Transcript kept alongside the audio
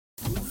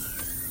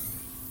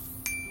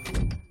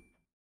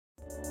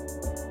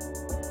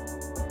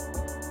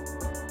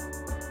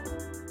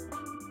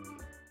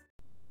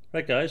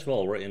Right guys,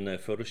 well we're in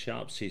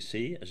Photoshop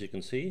CC as you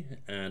can see,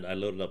 and I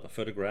loaded up a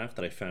photograph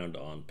that I found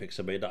on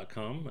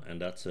pixabay.com, and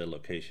that's a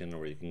location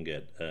where you can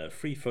get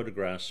free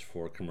photographs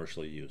for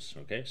commercial use.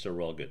 Okay, so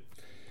we're all good.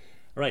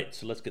 Alright,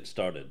 so let's get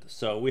started.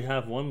 So we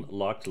have one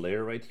locked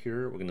layer right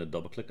here. We're going to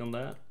double click on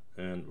that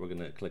and we're going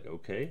to click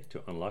OK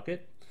to unlock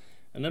it,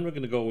 and then we're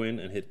going to go in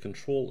and hit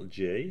Control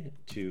J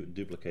to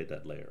duplicate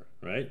that layer.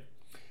 Right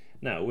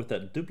now, with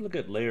that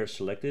duplicate layer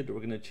selected, we're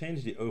going to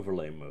change the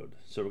overlay mode.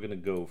 So we're going to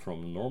go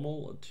from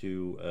normal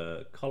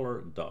to color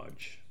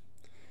dodge.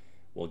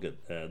 We'll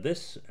get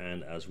this,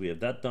 and as we have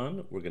that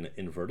done, we're going to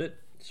invert it.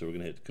 So we're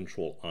going to hit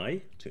Control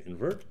I to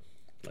invert,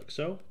 like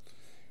so.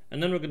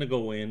 And then we're going to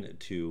go in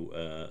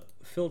to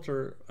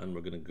filter, and we're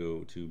going to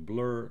go to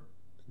blur,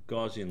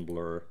 Gaussian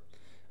blur,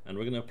 and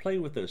we're going to play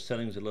with those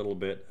settings a little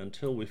bit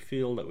until we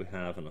feel that we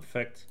have an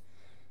effect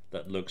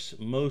that looks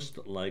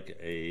most like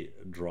a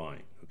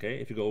drawing. Okay,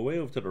 if you go way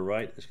over to the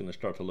right, it's going to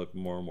start to look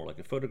more and more like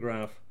a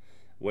photograph.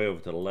 Way over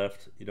to the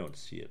left, you don't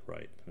see it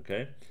right.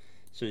 Okay,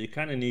 so you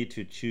kind of need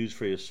to choose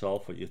for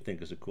yourself what you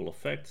think is a cool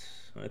effect.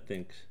 I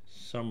think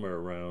somewhere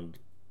around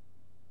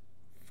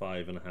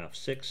 5.5,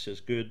 6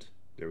 is good.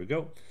 There we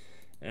go,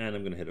 and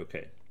I'm going to hit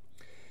OK.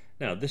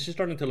 Now this is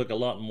starting to look a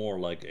lot more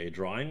like a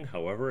drawing,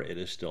 however it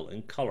is still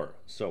in color.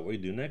 So what we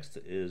do next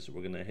is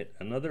we're going to hit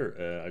another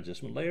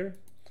adjustment layer.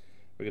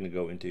 We're going to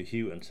go into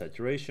hue and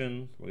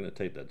saturation. We're going to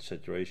take that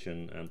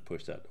saturation and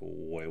push that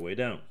way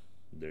down.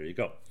 There you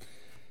go.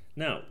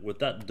 Now with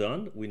that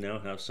done, we now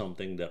have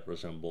something that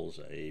resembles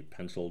a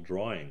pencil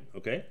drawing.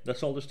 Okay,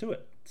 that's all there's to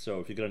it. So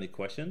if you got any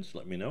questions,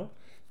 let me know.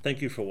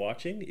 Thank you for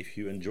watching. If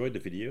you enjoyed the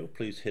video,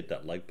 please hit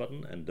that like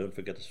button and don't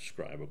forget to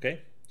subscribe. Okay,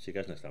 see you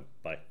guys next time.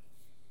 Bye.